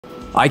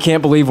I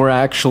can't believe we're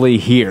actually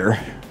here,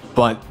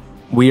 but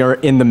we are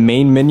in the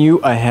main menu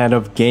ahead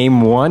of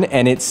game 1,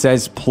 and it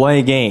says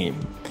play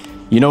game.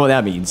 You know what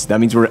that means? That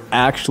means we're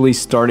actually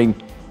starting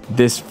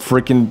this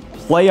freaking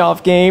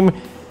playoff game.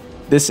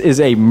 This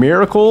is a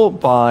miracle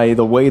by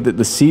the way that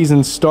the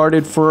season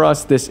started for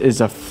us. This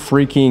is a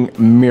freaking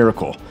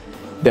miracle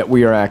that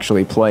we are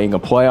actually playing a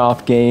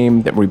playoff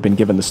game, that we've been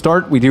given the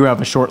start. We do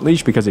have a short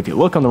leash because if you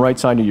look on the right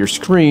side of your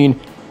screen,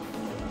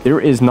 there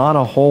is not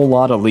a whole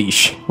lot of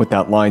leash with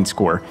that line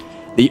score.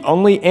 The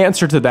only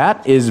answer to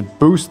that is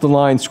boost the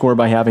line score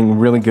by having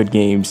really good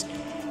games.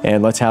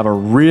 And let's have a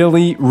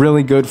really,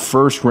 really good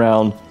first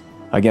round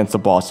against the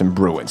Boston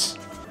Bruins.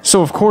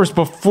 So, of course,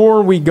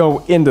 before we go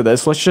into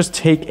this, let's just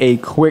take a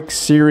quick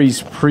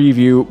series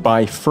preview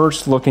by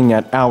first looking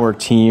at our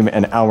team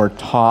and our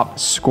top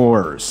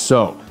scorers.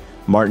 So,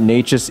 Martin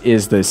Necas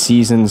is the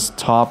season's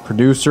top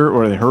producer,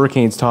 or the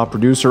Hurricanes' top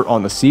producer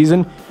on the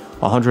season.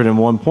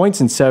 101 points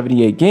in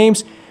 78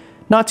 games.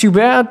 Not too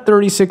bad.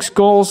 36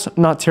 goals.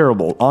 Not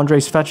terrible. Andrei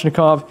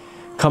Svechnikov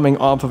coming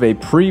off of a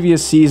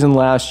previous season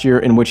last year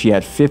in which he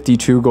had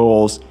 52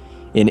 goals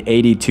in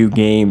 82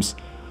 games.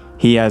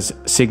 He has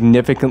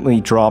significantly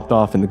dropped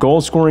off in the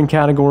goal scoring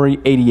category.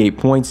 88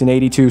 points in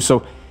 82.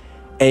 So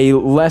a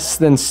less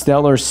than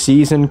stellar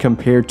season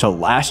compared to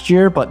last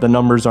year, but the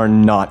numbers are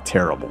not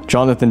terrible.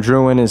 Jonathan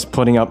Drouin is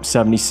putting up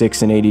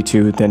 76 and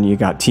 82. Then you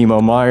got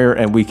Timo Meier,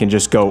 and we can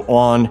just go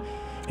on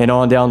and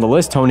on down the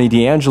list. Tony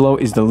DeAngelo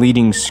is the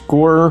leading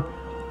scorer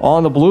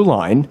on the blue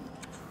line.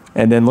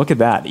 And then look at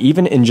that.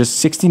 Even in just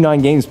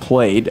 69 games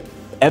played,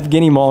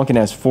 Evgeny Malkin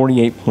has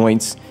 48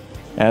 points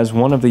as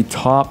one of the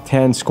top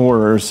 10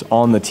 scorers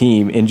on the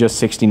team in just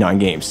 69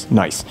 games.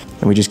 Nice.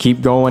 And we just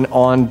keep going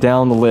on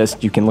down the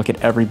list. You can look at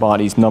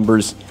everybody's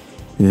numbers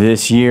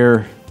this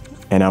year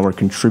and our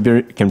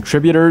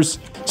contributors.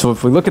 So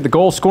if we look at the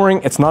goal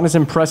scoring, it's not as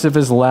impressive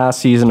as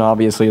last season,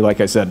 obviously.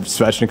 Like I said,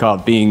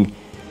 Svechnikov being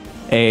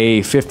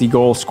a 50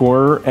 goal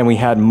scorer, and we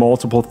had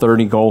multiple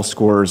 30 goal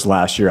scorers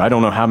last year. I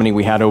don't know how many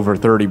we had over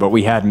 30, but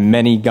we had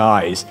many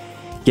guys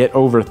get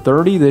over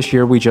 30. This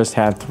year we just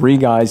had 3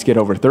 guys get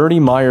over 30.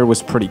 Meier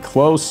was pretty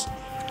close,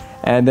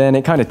 and then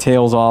it kind of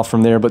tails off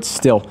from there, but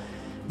still,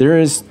 there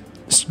is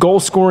goal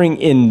scoring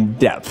in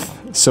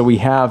depth. So we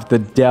have the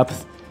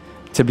depth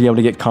to be able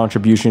to get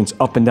contributions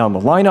up and down the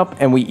lineup,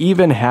 and we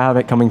even have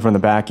it coming from the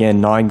back end.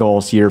 9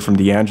 goals here from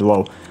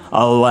DeAngelo,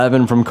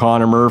 11 from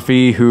Connor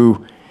Murphy,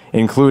 who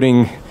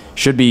including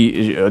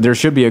there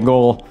should be a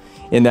goal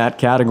in that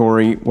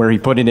category where he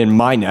put it in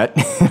my net.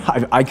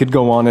 I could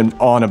go on and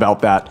on about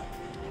that.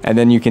 And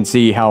then you can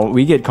see how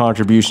we get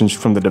contributions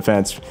from the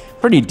defense.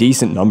 Pretty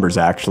decent numbers,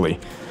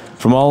 actually,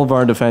 from all of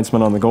our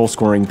defensemen on the goal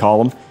scoring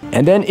column.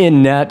 And then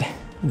in net,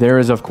 there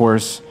is, of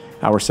course,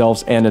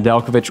 ourselves and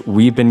Nedeljkovic.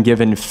 We've been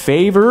given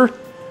favor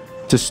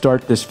to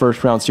start this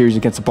first round series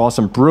against the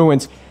Boston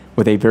Bruins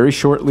with a very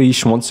short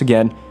leash once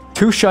again.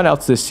 2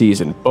 shutouts this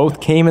season.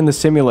 Both came in the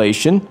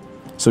simulation,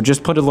 so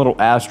just put a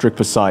little asterisk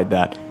beside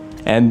that.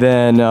 And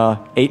then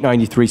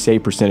 893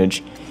 save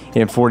percentage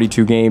in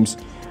 42 games.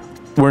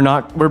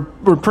 We're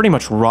pretty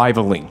much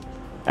rivaling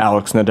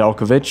Alex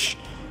Nedeljkovic,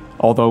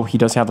 although he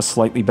does have a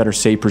slightly better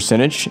save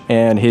percentage,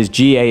 and his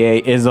GAA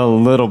is a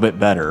little bit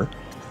better.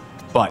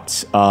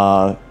 But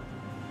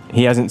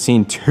he hasn't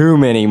seen too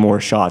many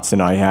more shots than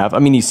I have. I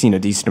mean, he's seen a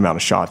decent amount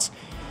of shots,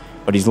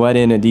 but he's let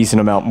in a decent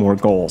amount more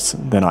goals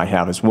than I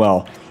have as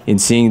well. In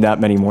seeing that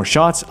many more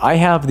shots, I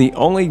have the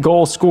only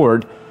goal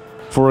scored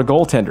for a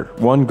goaltender.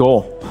 1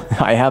 goal.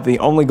 I have the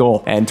only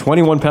goal and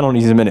 21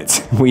 penalties a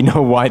minute. We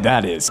know why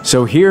that is.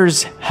 So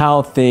here's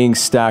how things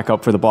stack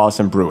up for the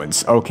Boston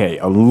Bruins. Okay,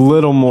 a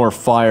little more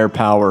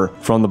firepower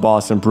from the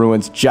Boston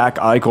Bruins. Jack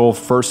Eichel,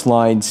 first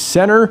line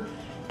center,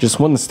 just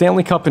won the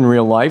Stanley Cup in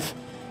real life.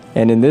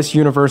 And in this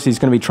universe, he's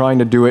going to be trying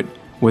to do it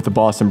with the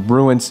Boston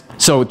Bruins.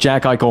 So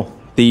Jack Eichel,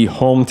 the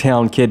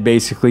hometown kid,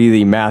 basically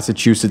the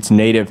Massachusetts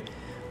native,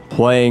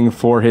 playing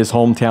for his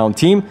hometown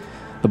team,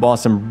 the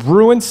Boston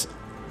Bruins,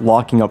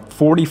 locking up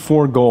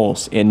 44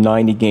 goals in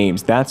 90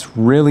 games. That's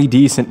really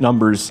decent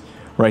numbers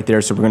right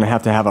there. So we're going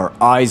to have our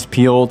eyes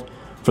peeled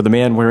for the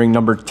man wearing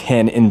number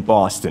 10 in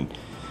Boston.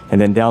 And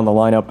then down the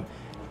lineup,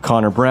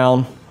 Connor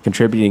Brown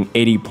contributing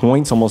 80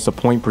 points, almost a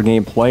point per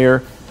game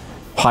player.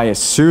 Pius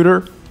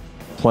Suter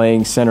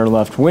playing center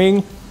left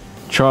wing.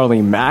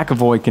 Charlie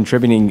McAvoy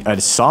contributing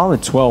a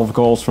solid 12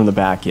 goals from the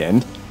back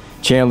end.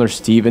 Chandler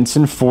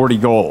Stevenson, 40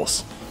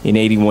 goals in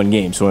 81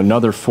 games. So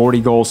another 40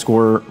 goal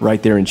scorer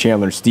right there in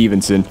Chandler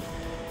Stevenson.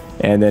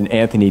 And then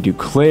Anthony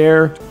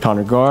Duclair,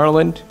 Connor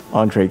Garland,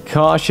 Andre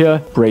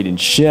Kasha, Braden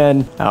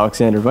Shen,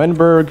 Alexander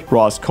Wenberg,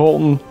 Ross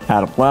Colton,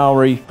 Adam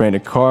Lowry,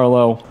 Brandon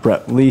Carlo,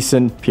 Brett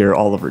Leeson,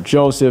 Pierre-Oliver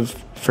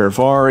Joseph,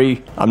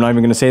 Fervari, I'm not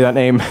even going to say that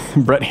name,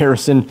 Brett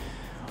Harrison,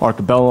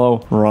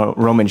 Arcabello,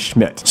 Roman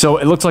Schmidt. So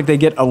it looks like they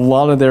get a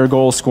lot of their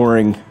goal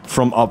scoring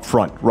from up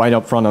front, right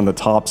up front on the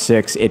top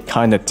 6. It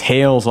kind of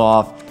tails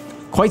off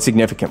quite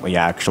significantly,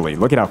 actually.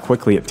 Look at how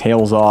quickly it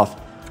tails off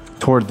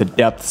toward the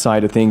depth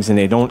side of things, and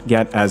they don't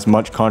get as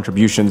much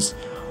contributions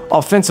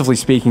offensively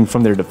speaking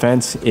from their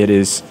defense. It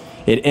is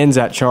It ends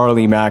at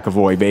Charlie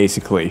McAvoy,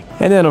 basically.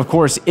 And then, of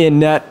course, in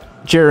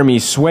net, Jeremy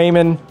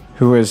Swayman,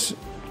 who has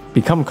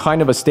become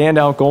kind of a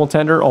standout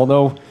goaltender,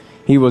 although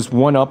he was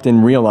one-upped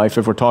in real life,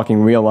 if we're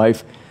talking real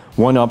life,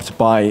 one-upped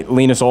by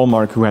Linus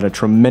Ullmark, who had a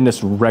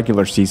tremendous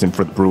regular season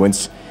for the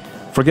Bruins.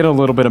 Forget a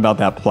little bit about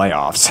that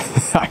playoffs.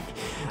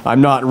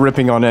 I'm not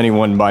ripping on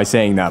anyone by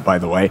saying that, by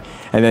the way.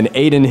 And then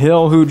Adin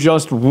Hill, who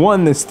just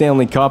won the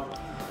Stanley Cup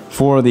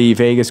for the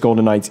Vegas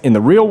Golden Knights in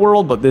the real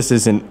world, but this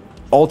is an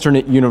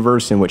alternate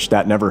universe in which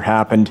that never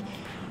happened.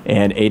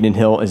 And Adin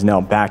Hill is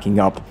now backing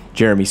up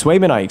Jeremy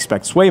Swayman. I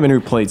expect Swayman, who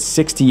played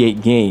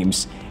 68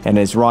 games and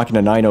is rocking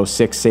a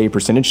 .906 save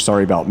percentage.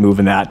 Sorry about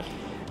moving that.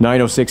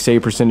 .906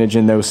 save percentage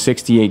in those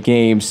 68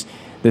 games.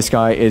 This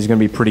guy is going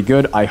to be pretty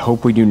good. I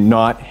hope we do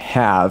not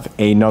have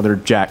another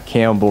Jack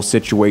Campbell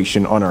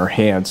situation on our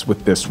hands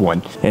with this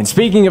one. And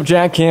speaking of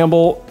Jack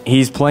Campbell,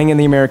 he's playing in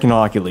the American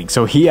Hockey League.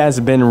 So he has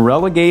been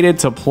relegated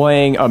to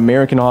playing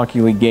American Hockey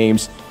League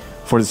games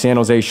for the San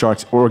Jose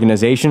Sharks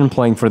organization,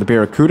 playing for the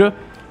Barracuda.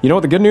 You know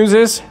what the good news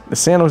is? The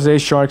San Jose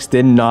Sharks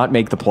did not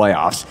make the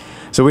playoffs.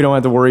 So we don't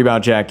have to worry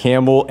about Jack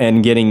Campbell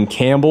and getting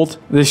Campbelled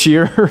this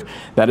year.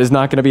 That is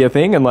not going to be a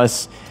thing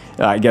unless,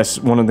 I guess,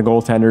 one of the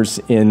goaltenders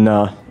in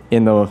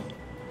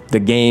the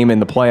game in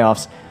the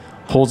playoffs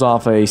pulls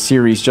off a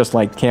series just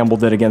like Campbell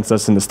did against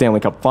us in the Stanley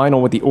Cup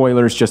final with the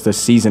Oilers just a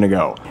season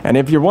ago. And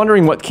if you're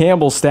wondering what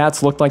Campbell's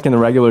stats looked like in the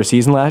regular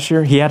season last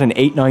year, he had an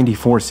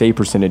 .894 save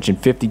percentage in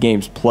 50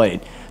 games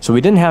played. So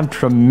he didn't have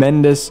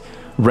tremendous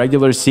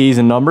regular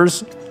season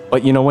numbers,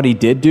 but you know what he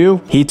did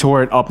do? He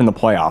tore it up in the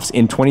playoffs.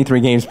 In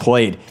 23 games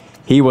played,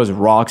 he was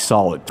rock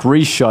solid.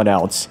 3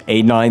 shutouts,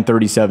 a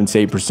 .937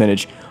 save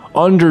percentage,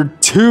 under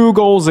 2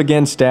 goals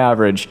against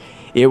average.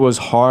 It was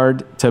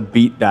hard to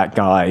beat that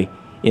guy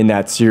in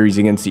that series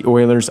against the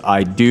Oilers.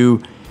 I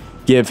do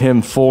give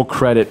him full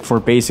credit for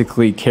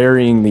basically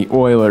carrying the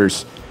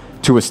Oilers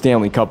to a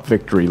Stanley Cup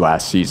victory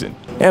last season.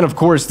 And of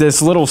course,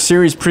 this little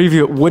series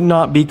preview would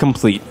not be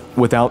complete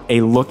without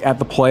a look at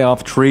the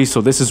playoff tree.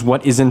 So this is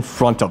what is in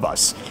front of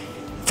us.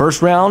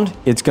 First round,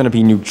 it's going to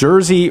be New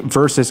Jersey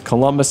versus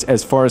Columbus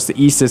as far as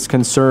the East is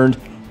concerned.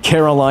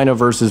 Carolina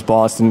versus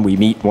Boston. We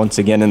meet once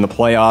again in the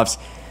playoffs.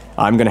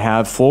 I'm going to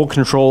have full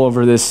control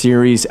over this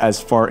series as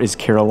far as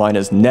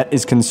Carolina's net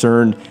is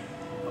concerned.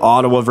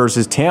 Ottawa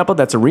versus Tampa.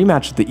 That's a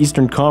rematch of the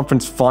Eastern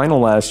Conference Final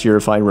last year,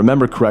 if I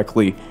remember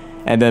correctly.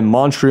 And then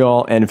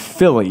Montreal and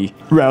Philly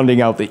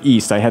rounding out the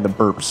East. I had to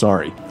burp,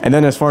 sorry. And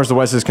then as far as the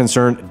West is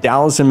concerned,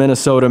 Dallas and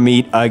Minnesota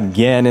meet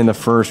again in the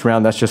first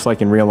round. That's just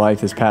like in real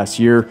life this past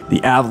year.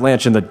 The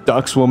Avalanche and the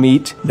Ducks will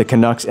meet. The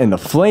Canucks and the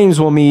Flames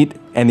will meet.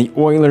 And the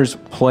Oilers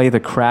play the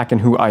Kraken,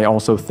 who I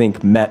also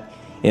think met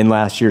in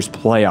last year's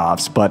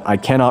playoffs, but I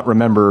cannot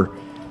remember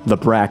the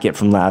bracket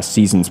from last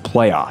season's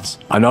playoffs.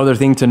 Another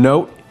thing to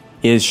note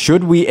is,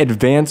 should we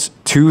advance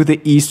to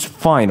the East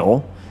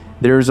Final,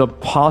 there's a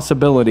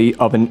possibility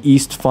of an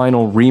East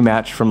Final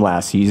rematch from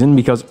last season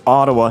because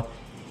Ottawa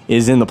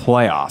is in the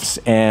playoffs.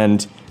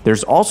 And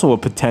there's also a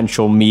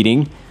potential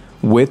meeting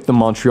with the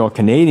Montreal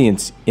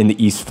Canadiens in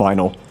the East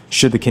Final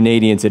should the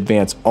Canadiens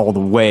advance all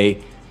the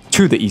way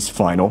to the East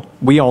Final.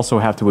 We also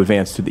have to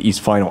advance to the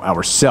East Final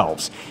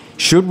ourselves.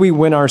 Should we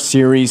win our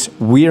series,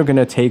 we are going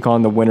to take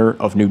on the winner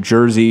of New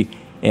Jersey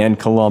and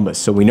Columbus.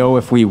 So we know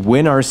if we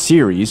win our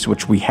series,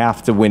 which we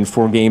have to win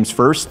 4 games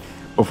first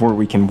before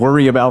we can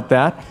worry about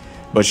that.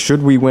 But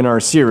should we win our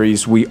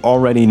series, we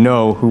already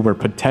know who we're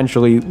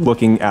potentially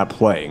looking at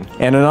playing.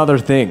 And another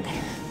thing,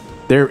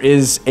 there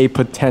is a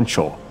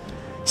potential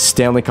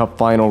Stanley Cup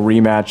Final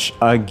rematch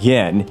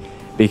again,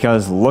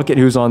 because look at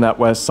who's on that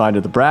west side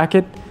of the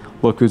bracket.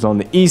 Look who's on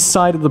the east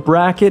side of the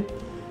bracket.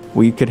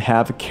 We could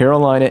have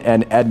Carolina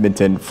and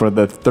Edmonton for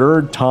the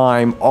 3rd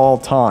time all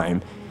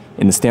time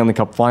in the Stanley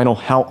Cup Final.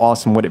 How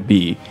awesome would it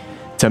be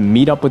to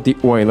meet up with the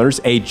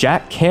Oilers, a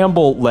Jack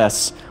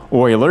Campbell-less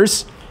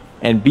Oilers,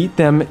 and beat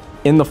them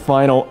in the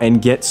final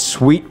and get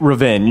sweet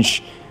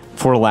revenge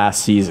for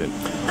last season.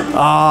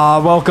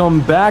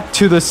 Welcome back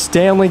to the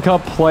Stanley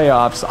Cup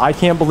playoffs. I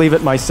can't believe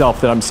it myself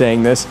that I'm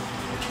saying this,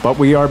 but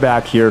we are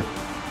back here.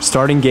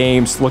 Starting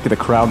games. Look at the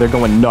crowd. They're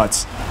going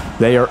nuts.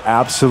 They are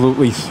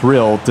absolutely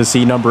thrilled to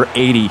see number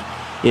 80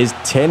 is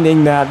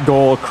tending that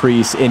goal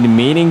crease in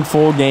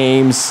meaningful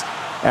games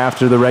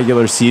after the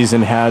regular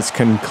season has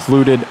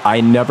concluded.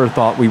 I never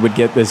thought we would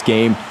get this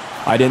game.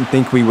 I didn't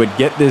think we would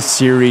get this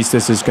series.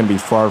 This is going to be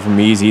far from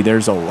easy.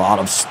 There's a lot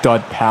of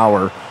stud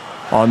power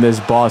on this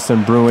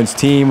Boston Bruins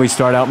team. We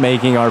start out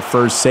making our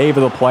first save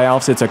of the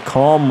playoffs. It's a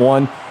calm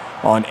one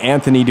on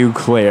Anthony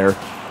Duclair.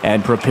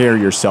 And prepare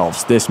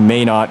yourselves. This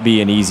may not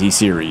be an easy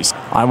series.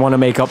 I want to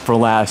make up for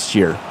last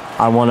year.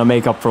 I want to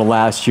make up for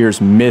last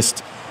year's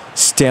missed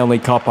Stanley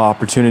Cup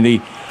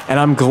opportunity. And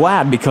I'm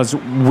glad because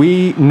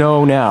we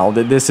know now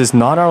that this is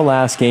not our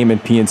last game in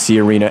PNC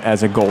Arena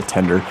as a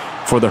goaltender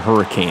for the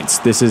Hurricanes.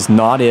 This is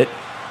not it.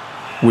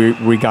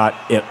 We got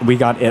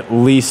at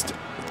least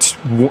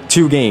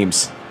 2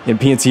 games in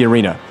PNC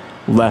Arena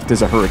left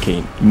as a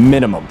Hurricane,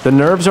 minimum. The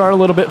nerves are a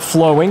little bit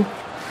flowing,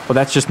 but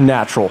that's just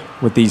natural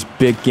with these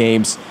big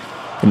games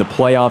in the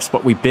playoffs,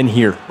 but we've been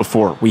here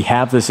before. We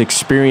have this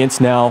experience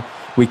now.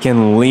 We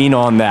can lean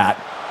on that,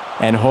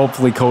 and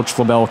hopefully Coach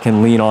LaBelle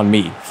can lean on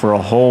me for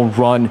a whole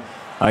run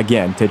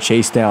again to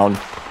chase down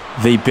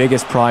the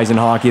biggest prize in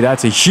hockey.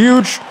 That's a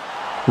huge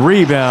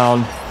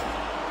rebound.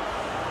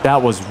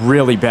 That was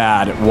really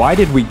bad. Why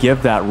did we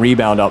give that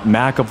rebound up?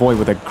 McAvoy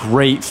with a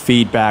great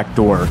feedback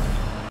door.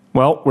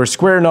 Well, we're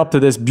squaring up to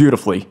this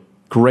beautifully.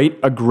 Great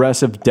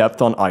aggressive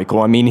depth on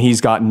Eichel. I mean,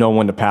 he's got no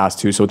one to pass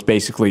to, so it's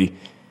basically,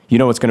 you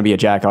know, it's going to be a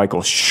Jack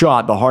Eichel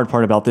shot. The hard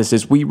part about this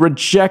is we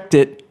reject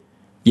it.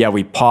 Yeah,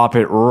 we pop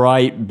it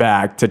right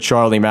back to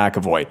Charlie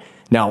McAvoy.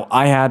 Now,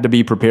 I had to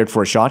be prepared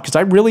for a shot because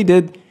I really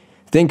did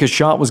think a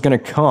shot was going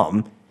to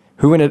come.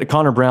 Who in it?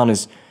 Connor Brown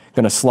is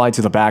going to slide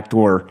to the back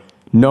door.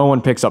 No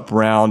one picks up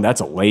Brown.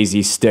 That's a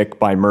lazy stick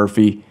by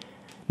Murphy.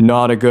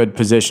 Not a good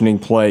positioning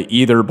play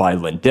either by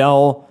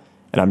Lindell.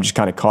 And I'm just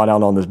kind of caught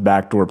out on this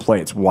backdoor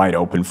play. It's wide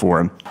open for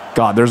him.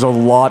 God, there's a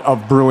lot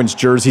of Bruins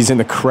jerseys in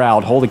the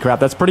crowd. Holy crap,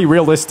 that's pretty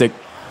realistic.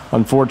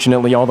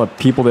 Unfortunately, all the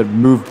people that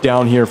moved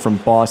down here from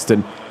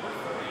Boston.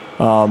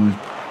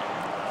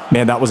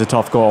 Man, that was a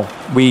tough goal.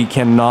 We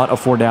cannot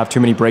afford to have too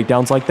many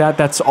breakdowns like that.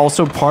 That's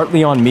also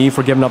partly on me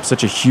for giving up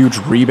such a huge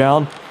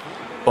rebound.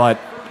 But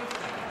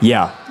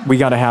yeah, we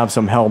got to have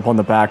some help on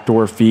the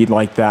backdoor feed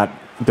like that.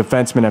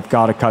 Defensemen have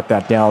got to cut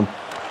that down.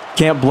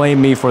 Can't blame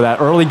me for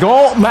that early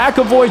goal.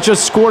 McAvoy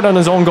just scored on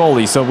his own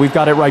goalie, so we've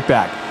got it right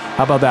back.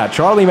 How about that?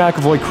 Charlie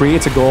McAvoy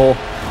creates a goal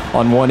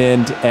on one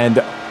end, and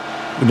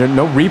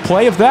no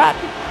replay of that?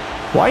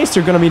 Why is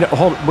there going to be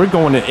we're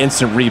going to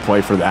instant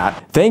replay for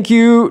that. Thank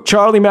you,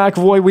 Charlie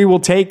McAvoy. We will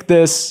take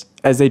this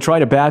as they try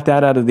to bat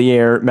that out of the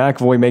air.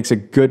 McAvoy makes a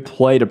good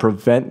play to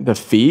prevent the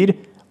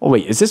feed. Oh,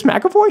 wait, is this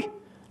McAvoy?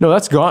 No,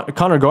 that's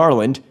Connor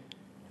Garland.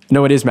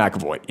 No, it is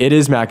McAvoy. It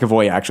is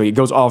McAvoy, actually. It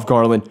goes off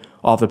Garland,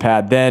 off the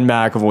pad. Then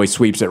McAvoy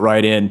sweeps it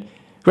right in.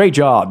 Great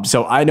job.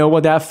 So I know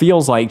what that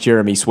feels like,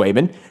 Jeremy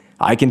Swayman.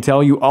 I can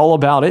tell you all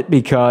about it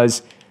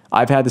because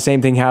I've had the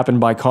same thing happen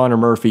by Connor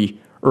Murphy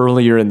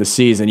earlier in the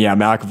season. Yeah,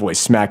 McAvoy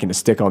smacking a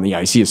stick on the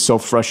ice. He is so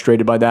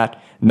frustrated by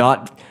that.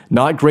 Not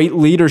great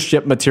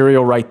leadership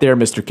material right there,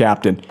 Mr.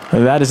 Captain.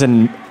 That is a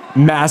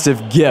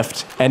massive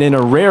gift. And in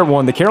a rare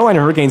one, the Carolina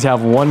Hurricanes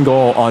have 1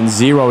 goal on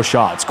 0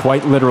 shots.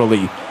 Quite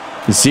literally,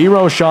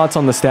 0 shots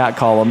on the stat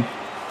column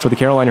for the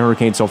Carolina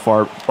Hurricanes so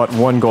far, but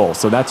 1 goal.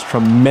 So that's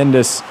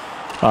tremendous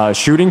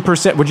shooting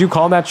percent. Would you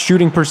call that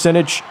shooting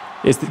percentage?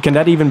 Can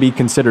that even be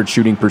considered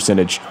shooting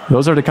percentage?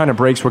 Those are the kind of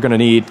breaks we're going to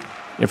need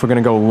if we're going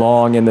to go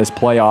long in this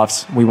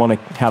playoffs. We want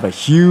to have a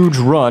huge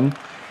run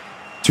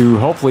to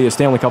hopefully a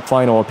Stanley Cup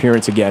final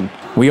appearance again.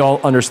 We all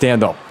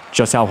understand, though,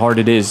 just how hard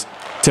it is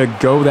to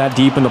go that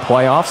deep in the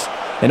playoffs.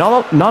 And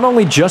not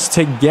only just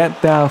to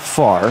get that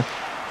far,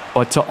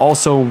 but to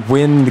also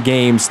win the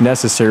games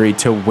necessary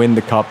to win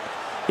the cup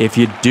if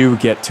you do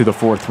get to the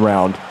 4th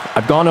round.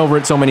 I've gone over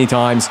it so many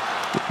times,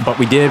 but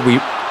we did.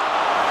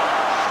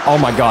 Oh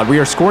my God, we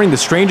are scoring the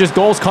strangest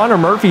goals. Connor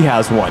Murphy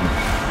has one,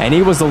 and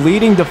he was the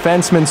leading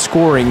defenseman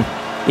scoring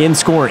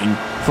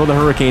for the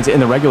Hurricanes in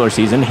the regular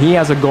season. He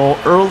has a goal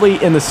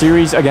early in the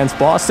series against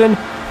Boston,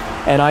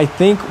 and I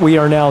think we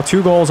are now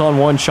 2 goals on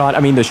 1 shot.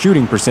 I mean, the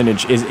shooting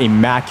percentage is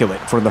immaculate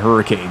for the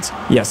Hurricanes.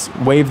 Yes,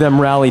 wave them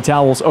rally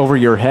towels over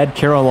your head.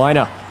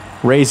 Carolina,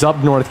 raise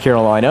up North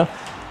Carolina,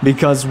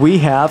 because we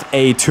have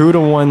a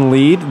 2-1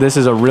 lead. This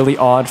is a really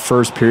odd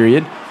first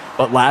period,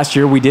 but last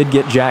year we did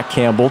get Jack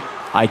Campbell.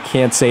 I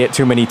can't say it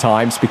too many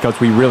times because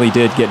we really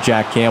did get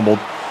Jack Campbell,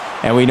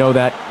 and we know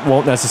that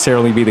won't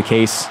necessarily be the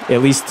case.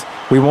 At least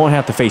we won't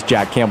have to face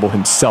Jack Campbell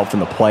himself in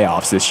the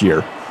playoffs this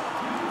year.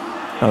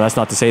 Now, that's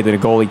not to say that a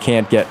goalie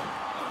can't get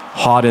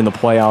hot in the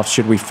playoffs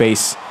should we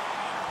face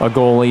a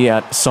goalie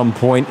at some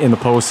point in the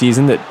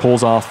postseason that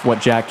pulls off what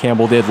Jack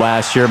Campbell did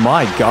last year.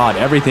 My God,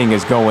 everything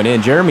is going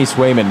in. Jeremy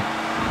Swayman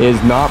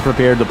is not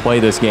prepared to play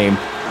this game.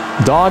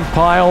 Dog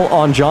pile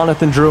on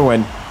Jonathan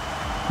Drouin.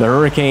 The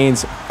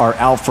Hurricanes are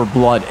out for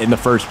blood in the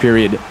first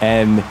period,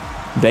 and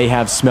they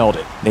have smelled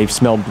it. They've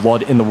smelled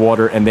blood in the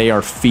water, and they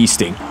are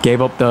feasting.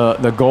 Gave up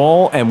the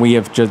goal, and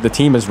the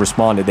team has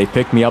responded. They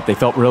picked me up. They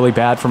felt really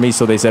bad for me,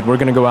 so they said, we're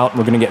going to go out and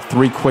we're going to get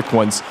 3 quick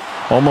ones.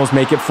 Almost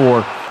make it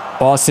 4.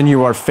 Boston,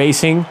 you are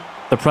facing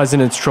the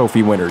President's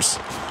Trophy winners.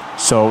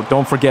 So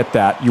don't forget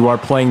that. You are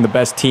playing the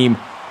best team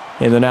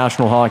in the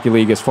National Hockey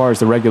League. As far as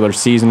the regular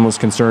season was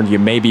concerned, you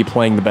may be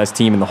playing the best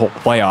team in the whole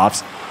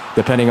playoffs,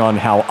 depending on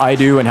how I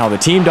do and how the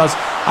team does.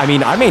 I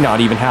mean, I may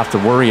not even have to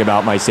worry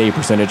about my save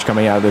percentage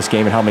coming out of this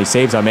game and how many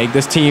saves I make.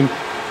 This team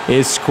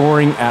is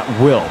scoring at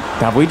will.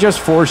 Now, if we just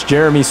force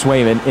Jeremy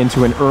Swayman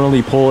into an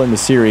early pull in the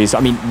series,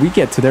 I mean, we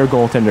get to their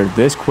goaltender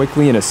this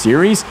quickly in a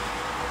series,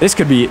 this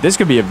could be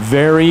a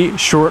very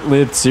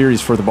short-lived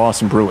series for the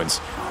Boston Bruins.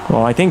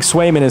 Well, I think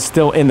Swayman is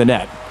still in the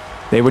net.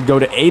 They would go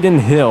to Aiden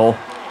Hill.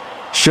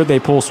 Should they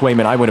pull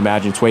Swayman, I would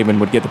imagine Swayman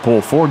would get the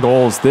pull. 4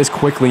 goals this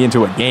quickly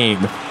into a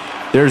game.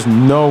 There's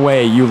no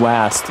way you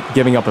last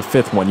giving up a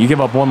 5th one. You give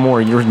up 1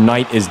 more, your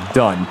night is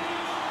done.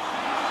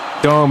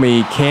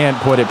 Domi can't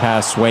put it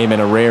past Swayman.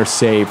 A rare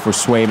save for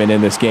Swayman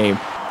in this game.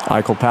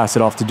 Eichel pass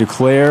it off to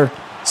Duclair.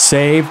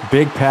 Save,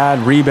 big pad,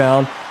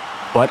 rebound,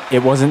 but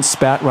it wasn't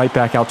spat right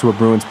back out to a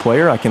Bruins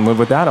player. I can live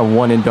with that. A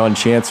one-and-done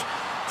chance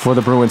for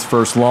the Bruins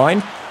first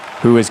line,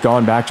 who has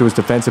gone back to his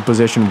defensive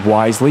position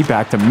wisely.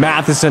 Back to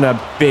Matheson, a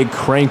big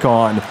crank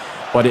on,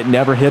 but it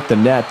never hit the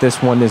net.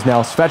 This one is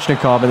now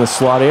Svechnikov in the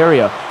slot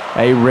area.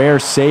 A rare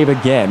save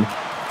again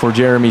for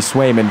Jeremy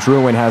Swayman.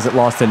 Drouin has it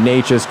lost to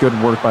Natchez. Good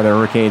work by the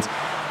Hurricanes.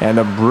 And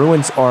the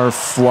Bruins are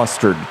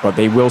flustered, but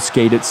they will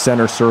skate it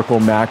center circle.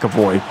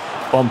 McAvoy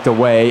bumped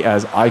away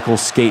as Eichel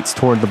skates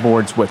toward the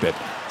boards with it.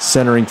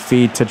 Centering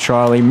feed to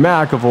Charlie.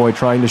 McAvoy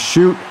trying to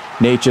shoot.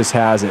 Natchez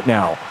has it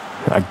now.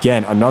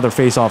 Again, another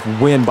face-off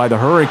win by the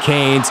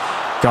Hurricanes.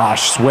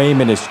 Gosh,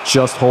 Swayman is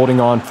just holding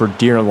on for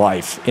dear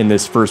life in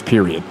this first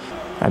period.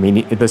 I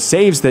mean, the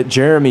saves that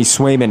Jeremy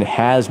Swayman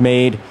has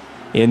made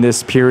in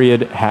this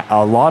period,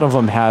 a lot of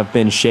them have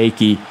been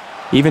shaky.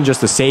 Even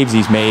just the saves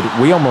he's made,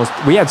 we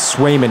had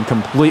Swayman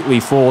completely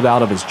fooled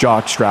out of his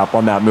jockstrap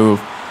on that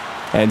move,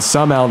 and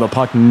somehow the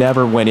puck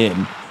never went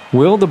in.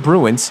 Will the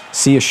Bruins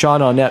see a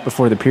shot on net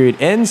before the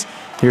period ends?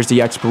 Here's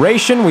the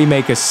expiration. We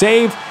make a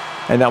save,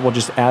 and that will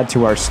just add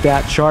to our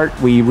stat chart.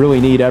 We really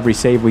need every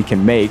save we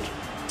can make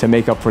to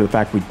make up for the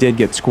fact we did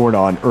get scored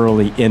on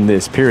early in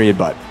this period,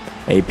 but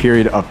a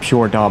period of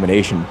pure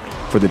domination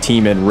for the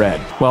team in red.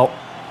 Well,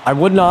 I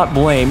would not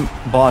blame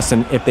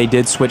Boston if they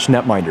did switch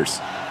netminders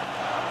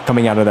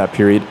coming out of that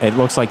period. It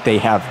looks like they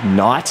have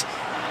not.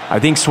 I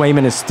think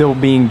Swayman is still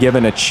being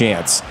given a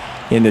chance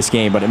in this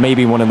game, but it may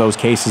be one of those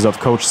cases of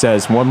coach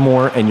says one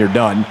more and you're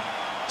done.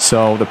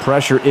 So the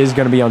pressure is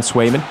going to be on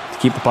Swayman to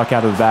keep the puck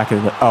out of the back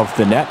of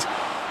the net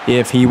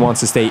if he wants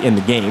to stay in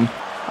the game.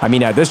 I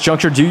mean, at this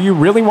juncture, do you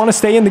really want to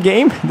stay in the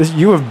game?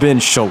 You have been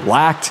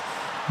shellacked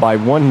by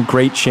one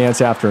great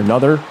chance after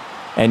another,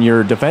 and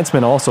your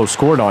defenseman also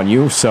scored on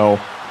you, so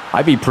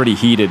I'd be pretty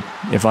heated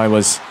if I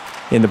was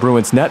in the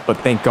Bruins net, but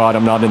thank God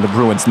I'm not in the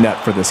Bruins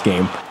net for this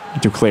game.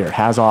 Duclair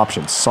has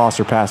options.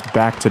 Saucer pass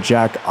back to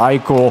Jack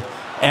Eichel,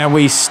 and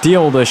we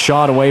steal the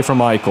shot away from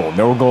Eichel.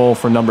 No goal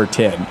for number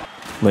 10.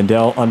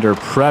 Lindell under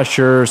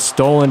pressure,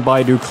 stolen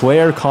by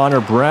Duclair.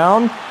 Connor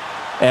Brown,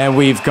 and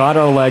we've got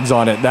our legs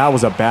on it. That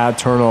was a bad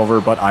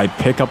turnover, but I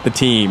pick up the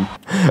team.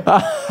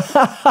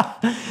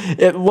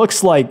 It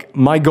looks like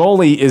my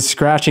goalie is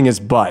scratching his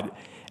butt,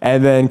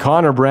 and then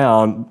Connor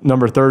Brown,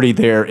 number 30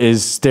 there,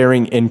 is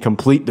staring in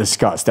complete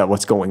disgust at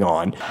what's going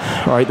on.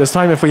 All right, this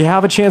time if we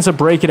have a chance to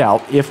break it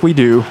out, if we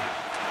do,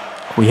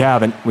 we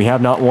haven't. We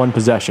have not won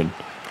possession.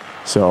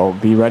 So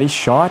be ready,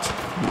 shot.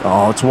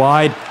 Oh, it's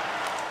wide.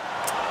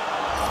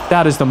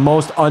 That is the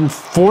most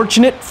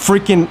unfortunate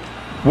freaking...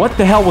 What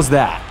the hell was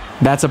that?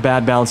 That's a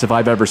bad bounce if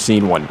I've ever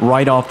seen one.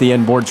 Right off the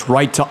end boards,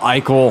 right to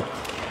Eichel.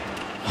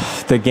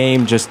 The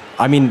game just...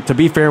 I mean, to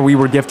be fair, we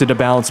were gifted a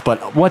bounce,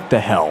 but what the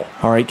hell?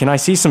 All right, can I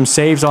see some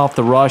saves off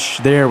the rush?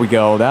 There we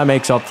go. That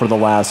makes up for the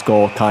last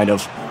goal, kind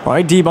of. All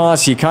right,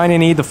 D-Boss, you kind of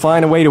need to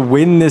find a way to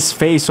win this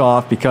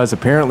face-off, because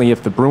apparently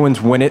if the Bruins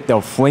win it,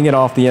 they'll fling it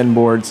off the end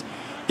boards,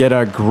 get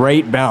a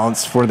great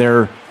bounce for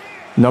their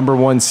number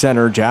one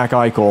center, Jack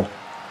Eichel,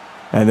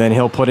 and then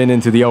he'll put it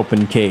into the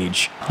open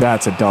cage.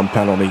 That's a dumb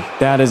penalty.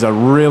 That is a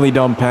really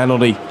dumb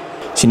penalty.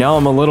 See, now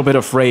I'm a little bit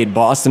afraid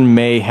Boston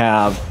may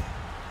have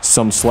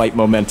some slight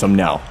momentum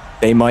now.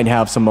 They might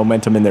have some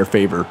momentum in their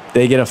favor.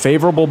 They get a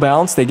favorable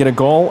bounce, they get a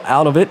goal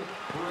out of it,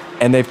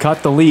 and they've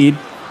cut the lead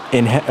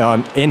in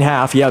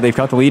half. Yeah, they've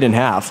cut the lead in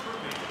half.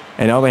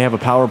 And now they have a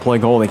power play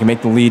goal. They can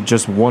make the lead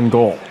just one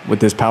goal with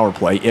this power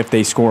play if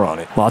they score on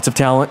it. Lots of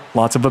talent,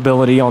 lots of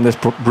ability on this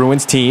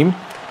Bruins team,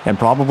 and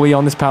probably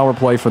on this power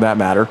play for that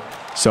matter.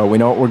 So we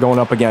know what we're going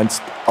up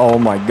against. Oh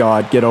my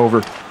God, get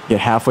over. Get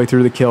halfway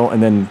through the kill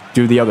and then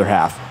do the other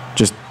half.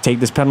 Just take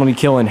this penalty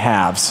kill in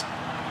halves.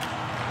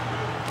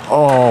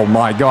 Oh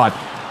my God.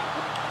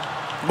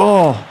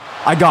 Oh,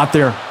 I got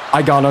there.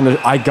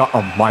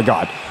 Oh my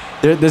God.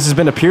 This has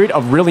been a period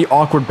of really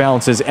awkward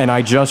bounces, and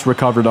I just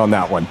recovered on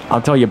that one.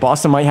 I'll tell you,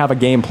 Boston might have a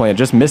game plan.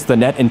 Just missed the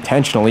net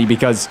intentionally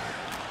because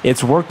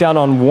it's worked out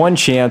on one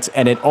chance,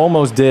 and it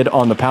almost did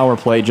on the power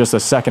play just a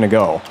second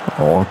ago.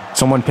 Oh,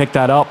 someone picked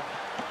that up.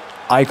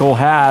 Eichel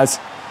has.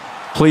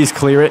 Please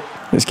clear it.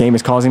 This game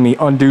is causing me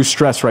undue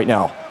stress right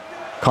now.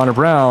 Connor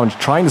Brown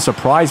trying to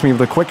surprise me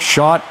with a quick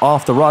shot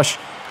off the rush.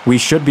 We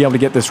should be able to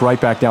get this right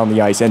back down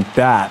the ice, and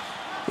that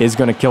is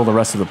going to kill the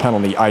rest of the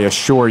penalty, I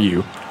assure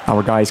you.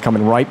 Our guy is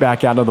coming right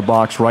back out of the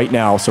box right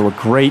now, so a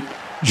great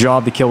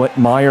job to kill it.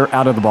 Meyer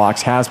out of the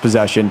box, has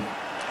possession,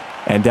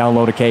 and down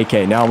low to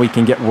KK. Now we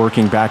can get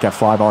working back at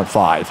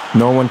 5-on-5.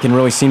 No one can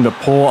really seem to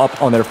pull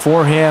up on their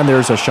forehand.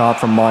 There's a shot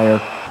from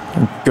Meyer.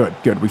 Good,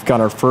 good. We've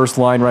got our first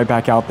line right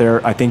back out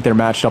there. I think they are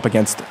matched up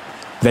against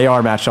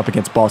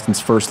Boston's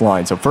first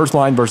line. So first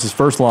line versus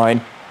first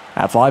line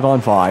at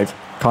 5-on-5.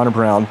 Connor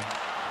Brown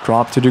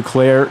drop to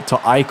Duclair to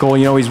Eichel.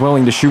 You know, he's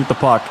willing to shoot the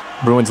puck.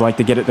 Bruins like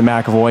to get it to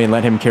McAvoy and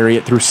let him carry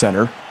it through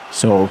center.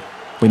 So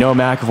we know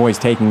McAvoy's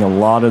taking a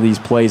lot of these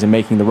plays and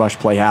making the rush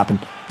play happen.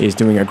 He's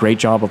doing a great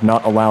job of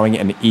not allowing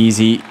an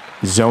easy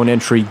zone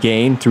entry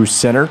gain through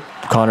center.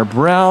 Connor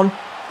Brown.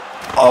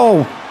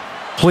 Oh,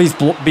 please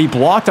be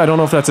blocked. I don't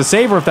know if that's a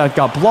save or if that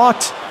got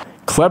blocked.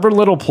 Clever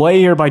little play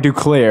here by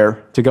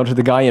Duclair to go to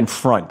the guy in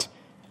front.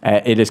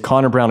 It is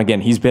Connor Brown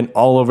again. He's been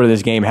all over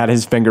this game, had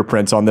his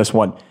fingerprints on this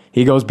one.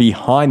 He goes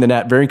behind the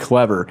net, very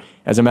clever,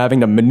 as I'm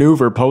having to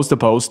maneuver post to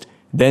post,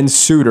 then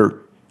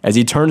Suter as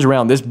he turns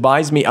around. This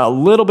buys me a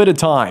little bit of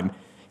time,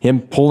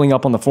 him pulling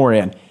up on the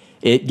forehand.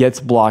 It gets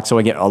blocked, so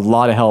I get a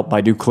lot of help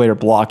by Duclair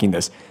blocking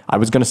this. I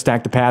was going to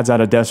stack the pads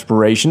out of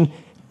desperation,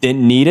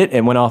 didn't need it,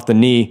 and went off the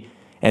knee,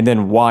 and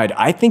then wide.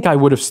 I think I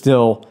would have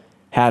still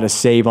had a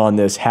save on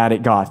this had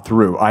it got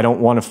through. I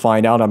don't want to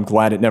find out. I'm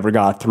glad it never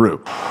got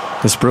through.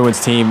 This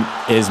Bruins team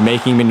is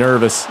making me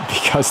nervous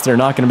because they're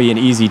not going to be an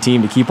easy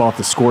team to keep off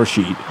the score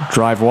sheet.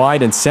 Drive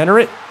wide and center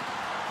it.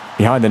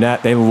 Behind the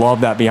net. They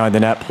love that behind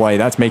the net play.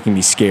 That's making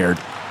me scared.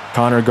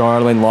 Connor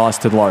Garland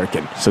lost to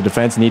Larkin. So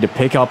defense need to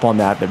pick up on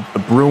that. The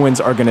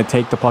Bruins are going to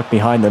take the puck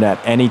behind the net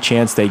any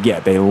chance they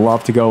get. They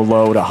love to go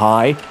low to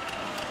high,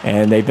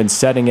 and they've been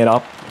setting it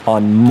up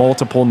on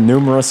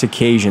numerous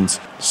occasions.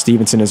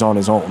 Stevenson is on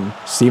his own.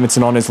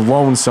 Stevenson on his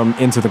lonesome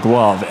into the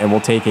glove, and will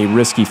take a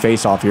risky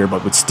face-off here,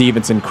 but with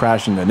Stevenson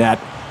crashing the net,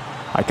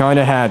 I kind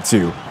of had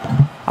to.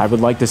 I would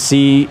like to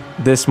see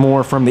this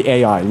more from the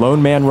AI.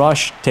 Lone man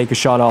rush, take a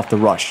shot off the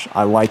rush.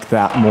 I like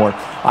that more.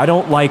 I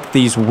don't like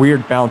these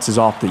weird bounces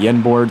off the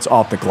inboards,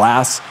 off the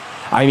glass.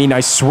 I mean, I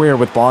swear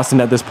with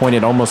Boston at this point,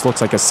 it almost looks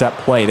like a set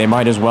play. They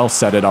might as well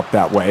set it up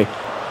that way.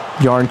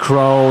 Yarn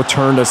Crow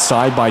turned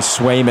aside by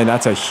Swayman.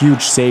 That's a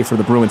huge save for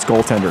the Bruins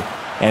goaltender.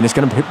 And it's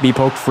going to be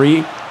poked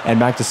free and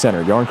back to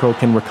center. Yarn Crow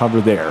can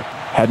recover there.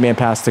 Headman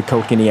pass to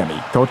Kotkaniemi.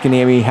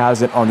 Kotkaniemi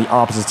has it on the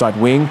opposite side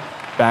wing.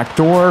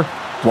 Backdoor,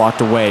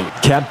 blocked away.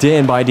 Kept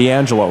in by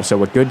D'Angelo.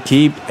 So a good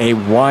keep, a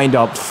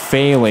wind-up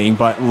failing,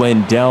 but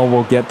Lindell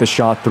will get the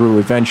shot through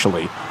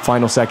eventually.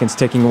 Final seconds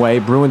ticking away.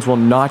 Bruins will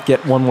not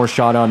get one more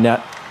shot on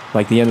net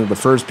like the end of the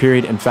first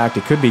period. In fact,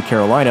 it could be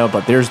Carolina,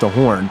 but there's the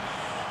horn.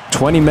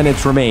 20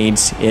 minutes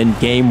remains in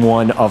Game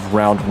 1 of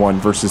Round 1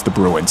 versus the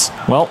Bruins.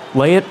 Well,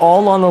 lay it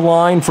all on the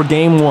line for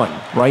Game 1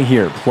 right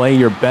here. Play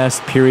your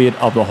best period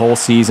of the whole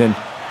season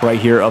right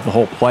here, of the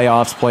whole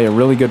playoffs. Play a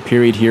really good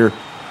period here,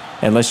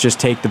 and let's just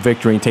take the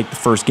victory and take the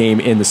first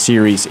game in the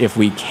series if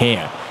we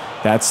can.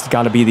 That's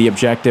got to be the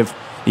objective.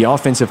 The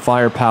offensive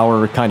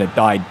firepower kind of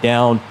died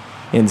down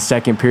in the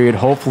second period.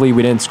 Hopefully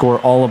we didn't score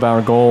all of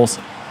our goals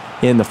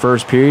in the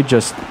first period.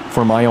 Just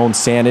for my own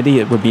sanity,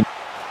 it would be...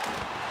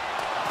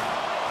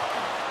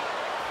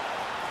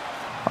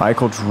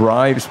 Eichel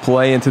drives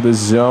play into the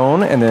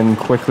zone and then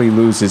quickly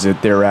loses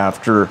it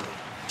thereafter.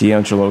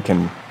 D'Angelo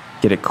can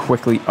get it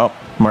quickly up.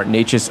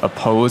 Martinez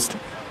opposed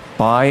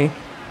by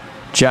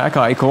Jack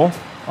Eichel.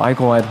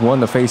 Eichel had won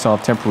the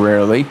faceoff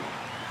temporarily.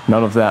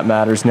 None of that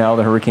matters now.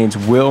 The Hurricanes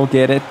will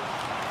get it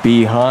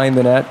behind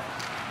the net.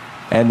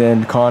 And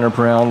then Connor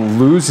Brown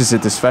loses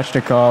it to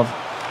Svechnikov.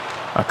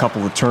 A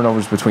couple of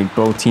turnovers between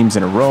both teams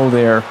in a row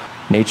there.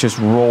 Nate just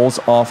rolls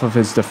off of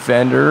his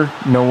defender.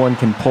 No one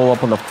can pull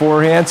up on the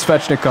forehand.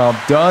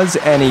 Svechnikov does,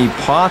 and he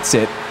pots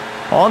it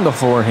on the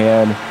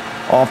forehand,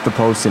 off the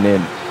post and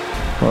in.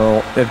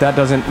 Well, if that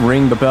doesn't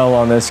ring the bell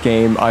on this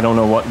game, I don't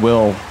know what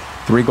will.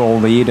 3-goal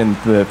lead in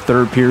the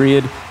third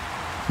period.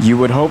 You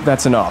would hope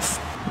that's enough.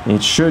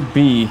 It should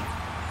be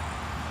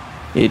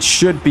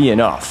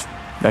enough.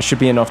 That should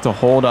be enough to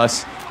hold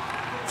us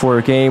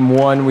for Game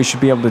 1. We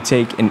should be able to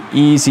take an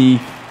easy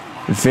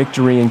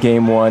victory in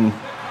Game 1.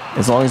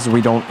 As long as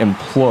we don't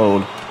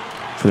implode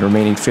for the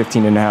remaining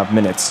 15 and a half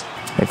minutes.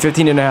 In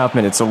 15 and a half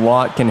minutes, a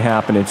lot can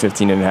happen in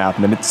 15 and a half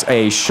minutes.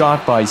 A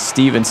shot by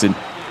Stevenson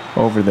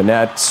over the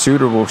net.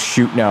 Suter will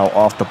shoot now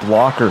off the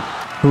blocker.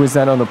 Who is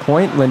that on the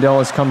point? Lindell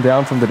has come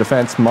down from the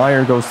defense.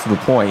 Meyer goes to the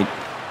point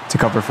to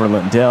cover for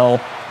Lindell.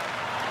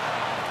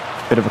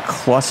 Bit of a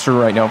cluster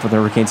right now for the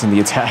Hurricanes in the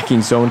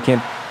attacking zone.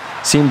 Can't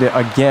seem to,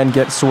 again,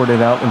 get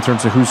sorted out in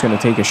terms of who's going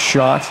to take a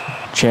shot.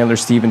 Chandler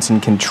Stevenson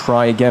can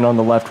try again on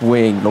the left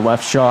wing. The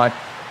left shot.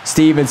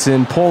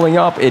 Stevenson pulling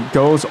up. It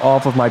goes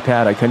off of my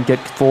pad. I couldn't get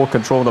full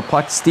control of the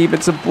puck.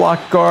 Stevenson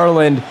blocked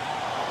Garland.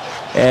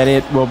 And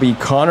it will be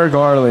Connor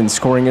Garland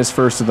scoring his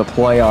first of the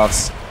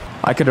playoffs.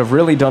 I could have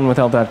really done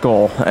without that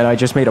goal, and I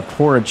just made a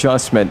poor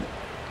adjustment.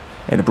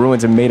 And the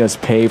Bruins have made us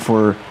pay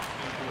for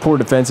poor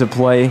defensive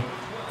play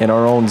in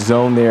our own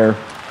zone there.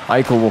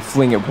 Eichel will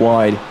fling it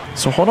wide.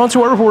 So hold on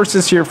to our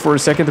horses here for a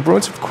second. The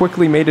Bruins have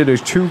quickly made it a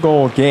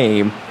 2-goal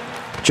game,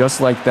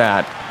 just like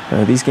that.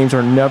 These games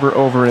are never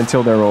over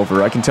until they're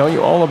over. I can tell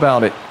you all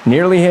about it.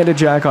 Nearly handed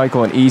Jack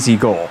Eichel an easy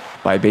goal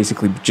by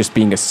basically just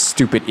being a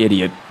stupid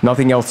idiot.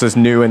 Nothing else is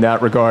new in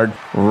that regard.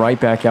 Right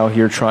back out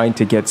here trying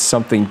to get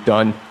something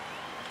done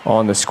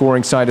on the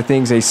scoring side of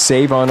things. A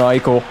save on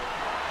Eichel.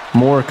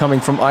 More coming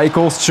from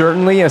Eichel.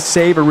 Certainly a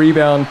save, a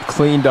rebound,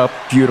 cleaned up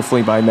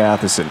beautifully by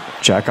Matheson.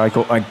 Jack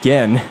Eichel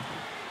again.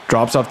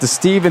 Drops off to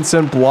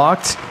Stevenson,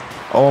 blocked.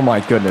 Oh my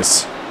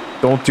goodness.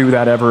 Don't do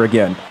that ever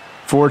again.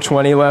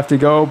 4:20 left to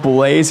go.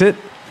 Blaze it.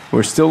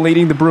 We're still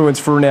leading the Bruins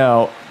for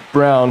now.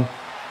 Brown.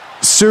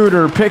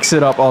 Suter picks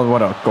it up. Oh,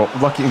 what a goal.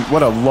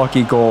 What a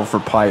lucky goal for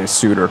Pius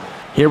Suter.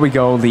 Here we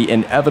go. The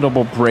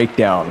inevitable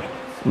breakdown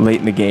late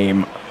in the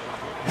game.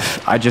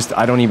 I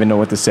don't even know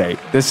what to say.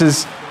 This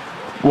is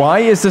Why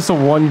is this a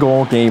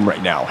one-goal game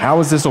right now? How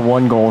is this a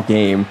one-goal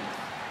game?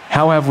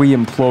 How have we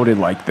imploded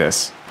like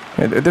this?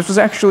 This was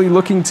actually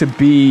looking to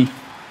be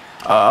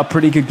a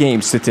pretty good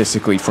game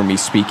statistically for me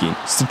speaking.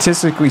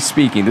 Statistically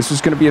speaking, this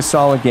was going to be a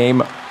solid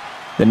game.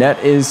 The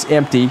net is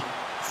empty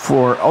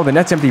for... Oh, the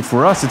net's empty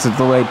for us. It's a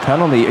delayed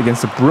penalty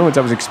against the Bruins.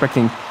 I was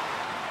expecting...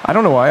 I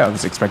don't know why I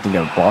was expecting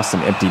a Boston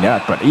empty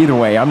net, but either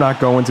way, I'm not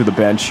going to the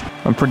bench.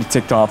 I'm pretty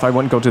ticked off. I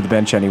wouldn't go to the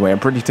bench anyway. I'm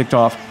pretty ticked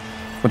off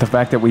with the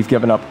fact that we've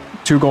given up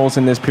 2 goals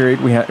in this period.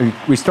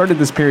 We started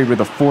this period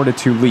with a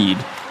 4-2 lead,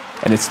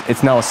 and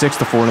it's now a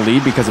 6-4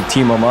 lead because of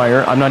Timo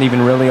Meier. I'm not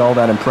even really all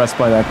that impressed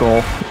by that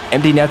goal.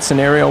 Empty net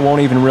scenario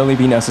won't even really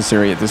be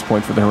necessary at this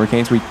point for the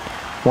Hurricanes. We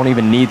won't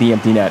even need the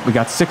empty net. We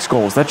got 6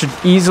 goals. That should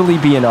easily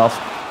be enough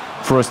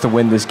for us to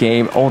win this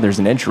game. Oh, there's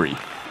an injury.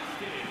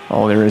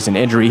 Oh, there is an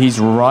injury.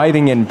 He's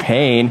writhing in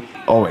pain.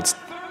 Oh, it's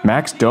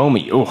Max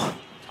Domi. Oh,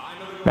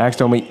 Max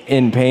Domi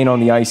in pain on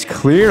the ice,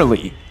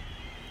 clearly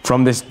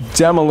from this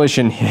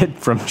demolition hit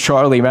from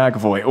Charlie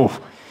McAvoy.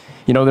 Oh,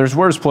 you know, there's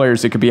worse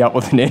players that could be out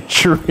with an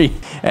injury,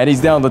 and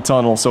he's down the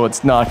tunnel, so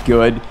it's not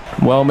good.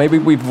 Well, maybe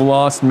we've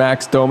lost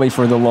Max Domi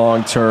for the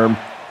long term.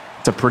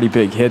 It's a pretty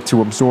big hit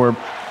to absorb,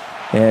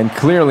 and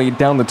clearly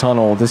down the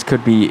tunnel, this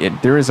could be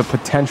it. There is a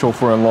potential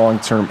for a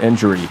long-term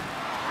injury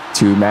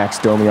to Max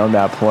Domi on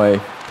that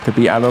play. Could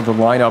be out of the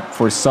lineup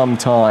for some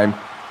time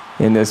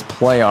in this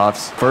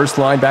playoffs. First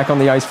line back on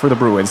the ice for the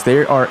Bruins.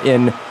 They are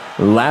in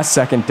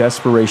last-second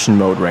desperation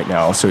mode right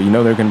now, so you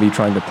know they're going to be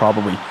trying to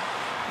probably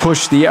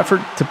push the effort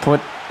to put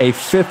a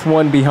 5th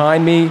one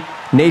behind me.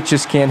 Nate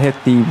just can't hit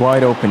the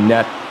wide-open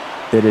net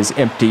that is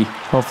empty.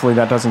 Hopefully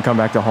that doesn't come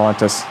back to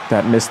haunt us,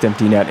 that missed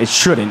empty net. It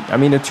shouldn't. I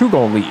mean, a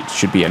 2-goal lead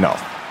should be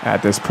enough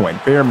at this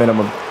point. Bare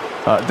minimum.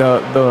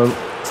 The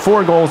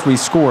 4 goals we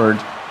scored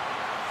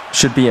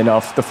should be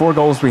enough. The 4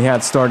 goals we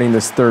had starting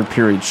this 3rd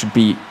period should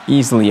be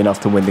easily enough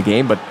to win the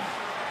game, but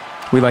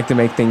we like to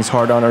make things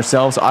hard on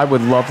ourselves. I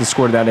would love to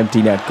score that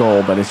empty net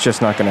goal, but it's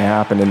just not going to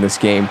happen in this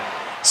game.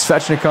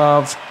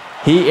 Svechnikov,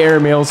 he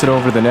airmails it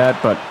over the net,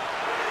 but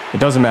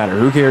it doesn't matter.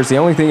 Who cares? The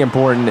only thing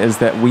important is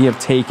that we have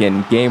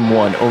taken Game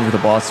 1 over the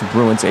Boston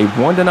Bruins, a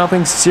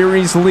 1-0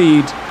 series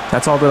lead.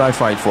 That's all that I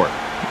fight for.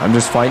 I'm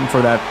just fighting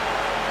for that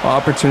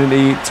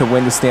opportunity to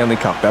win the Stanley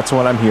Cup. That's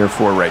what I'm here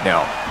for right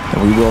now.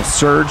 And we will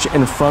surge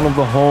in front of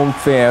the home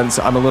fans.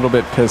 I'm a little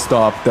bit pissed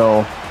off,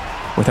 though,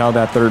 with how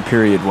that 3rd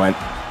period went.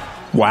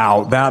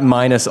 Wow, that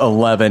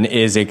 -11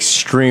 is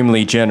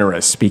extremely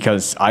generous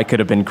because I could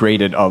have been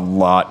graded a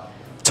lot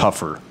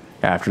tougher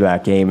after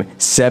that game.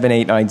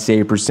 789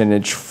 save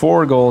percentage,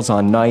 4 goals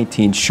on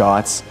 19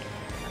 shots.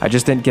 I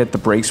just didn't get the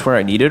breaks where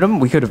I needed them.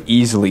 We could have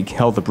easily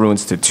held the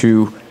Bruins to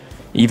 2.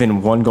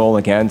 Even 1 goal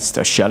against.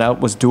 A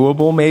shutout was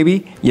doable,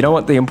 maybe. You know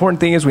what? The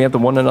important thing is we have the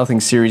 1-0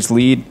 series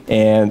lead,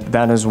 and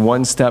that is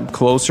 1 step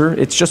closer.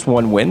 It's just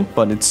 1 win,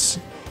 but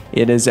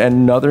it is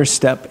another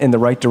step in the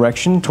right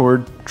direction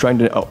toward trying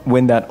to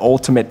win that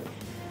ultimate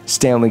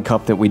Stanley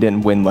Cup that we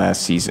didn't win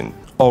last season.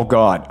 Oh,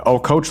 God. Oh,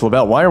 Coach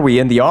Lavelle, why are we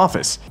in the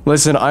office?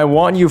 Listen, I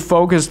want you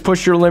focused,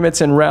 push your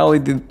limits, and rally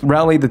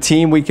the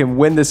team. We can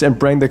win this and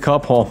bring the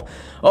cup home.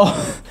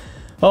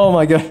 Oh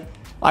my God.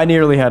 I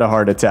nearly had a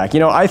heart attack. You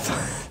know,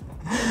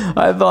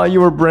 I thought you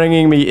were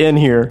bringing me in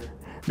here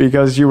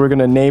because you were going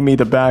to name me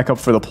the backup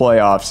for the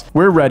playoffs.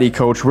 We're ready,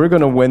 Coach. We're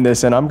going to win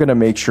this, and I'm going to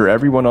make sure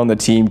everyone on the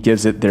team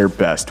gives it their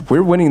best.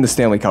 We're winning the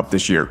Stanley Cup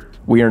this year.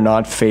 We are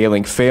not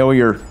failing.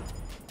 Failure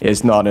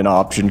is not an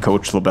option,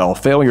 Coach LaBelle.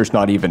 Failure is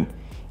not even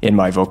in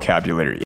my vocabulary.